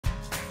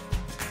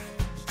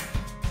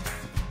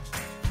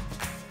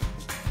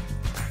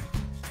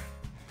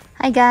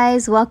Hi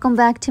guys, welcome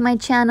back to my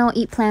channel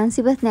Eat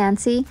Plancy with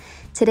Nancy.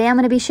 Today I'm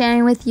going to be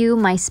sharing with you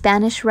my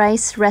Spanish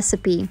rice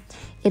recipe.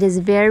 It is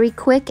very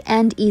quick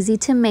and easy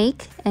to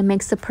make and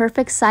makes the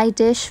perfect side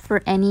dish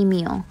for any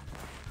meal.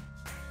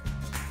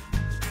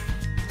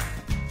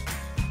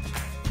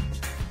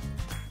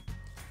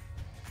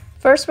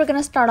 First, we're going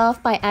to start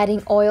off by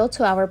adding oil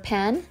to our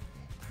pan.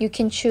 You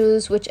can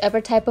choose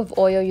whichever type of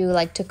oil you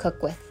like to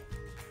cook with.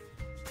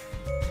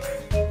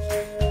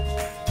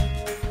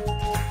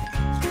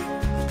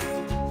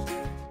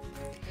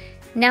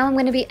 Now I'm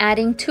going to be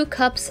adding 2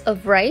 cups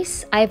of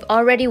rice. I've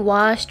already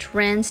washed,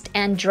 rinsed,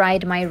 and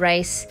dried my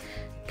rice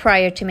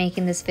prior to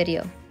making this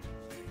video.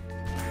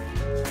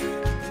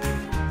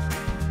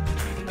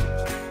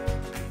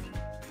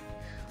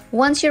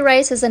 Once your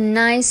rice is a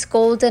nice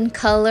golden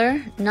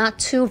color, not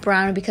too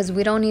brown because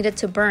we don't need it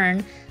to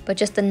burn, but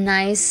just a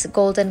nice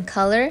golden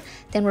color,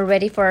 then we're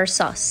ready for our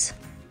sauce.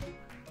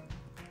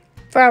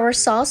 For our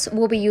sauce,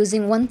 we'll be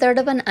using 1/3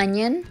 of an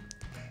onion,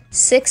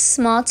 6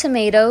 small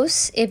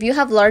tomatoes. If you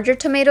have larger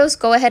tomatoes,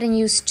 go ahead and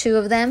use 2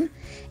 of them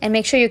and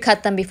make sure you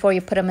cut them before you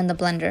put them in the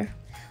blender.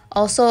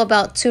 Also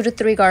about 2 to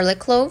 3 garlic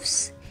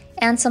cloves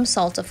and some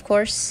salt, of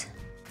course.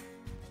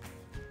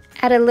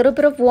 Add a little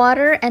bit of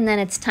water and then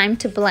it's time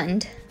to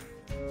blend.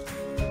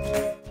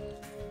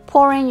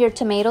 Pour in your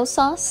tomato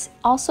sauce.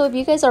 Also, if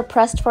you guys are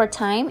pressed for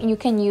time, you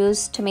can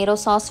use tomato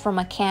sauce from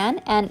a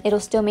can and it'll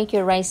still make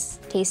your rice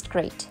taste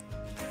great.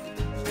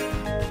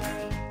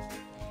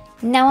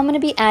 Now I'm going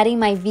to be adding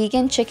my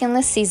vegan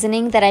chickenless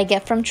seasoning that I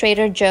get from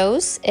Trader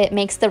Joe's. It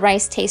makes the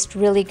rice taste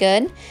really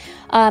good.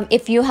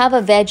 If you have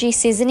a veggie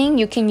seasoning,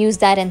 you can use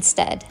that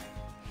instead,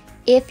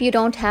 if you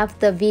don't have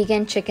the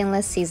vegan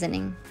chickenless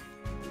seasoning.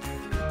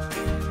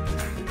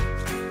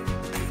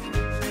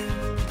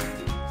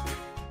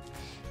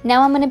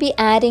 Now I'm going to be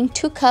adding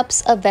 2 cups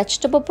of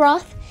vegetable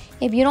broth.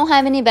 If you don't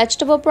have any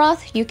vegetable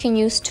broth, you can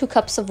use 2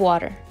 cups of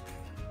water.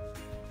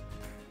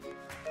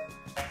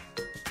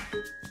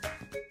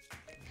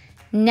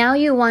 Now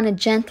you want to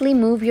gently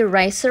move your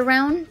rice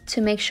around to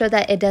make sure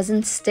that it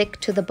doesn't stick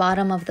to the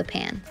bottom of the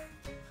pan.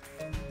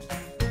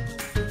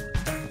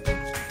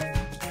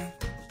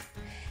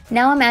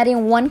 Now I'm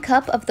adding 1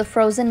 cup of the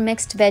frozen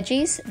mixed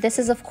veggies. This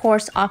is of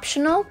course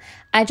optional.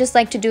 I just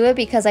like to do it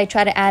because I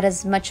try to add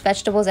as much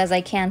vegetables as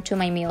I can to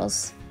my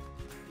meals.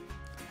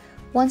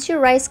 Once your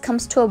rice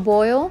comes to a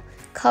boil,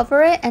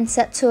 cover it and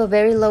set to a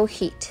very low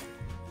heat.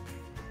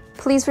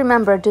 Please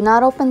remember, do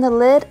not open the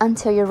lid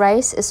until your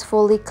rice is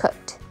fully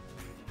cooked.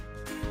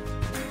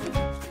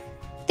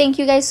 Thank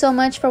you guys so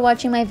much for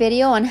watching my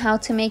video on how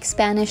to make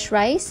Spanish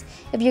rice.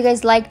 If you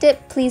guys liked it,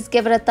 please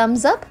give it a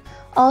thumbs up.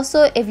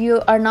 Also, if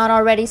you are not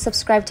already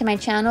subscribed to my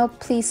channel,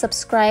 please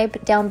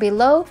subscribe down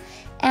below.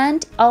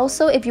 And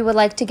also, if you would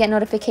like to get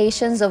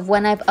notifications of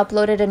when I've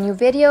uploaded a new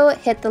video,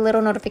 hit the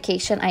little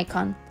notification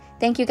icon.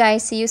 Thank you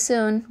guys. See you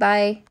soon.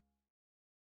 Bye.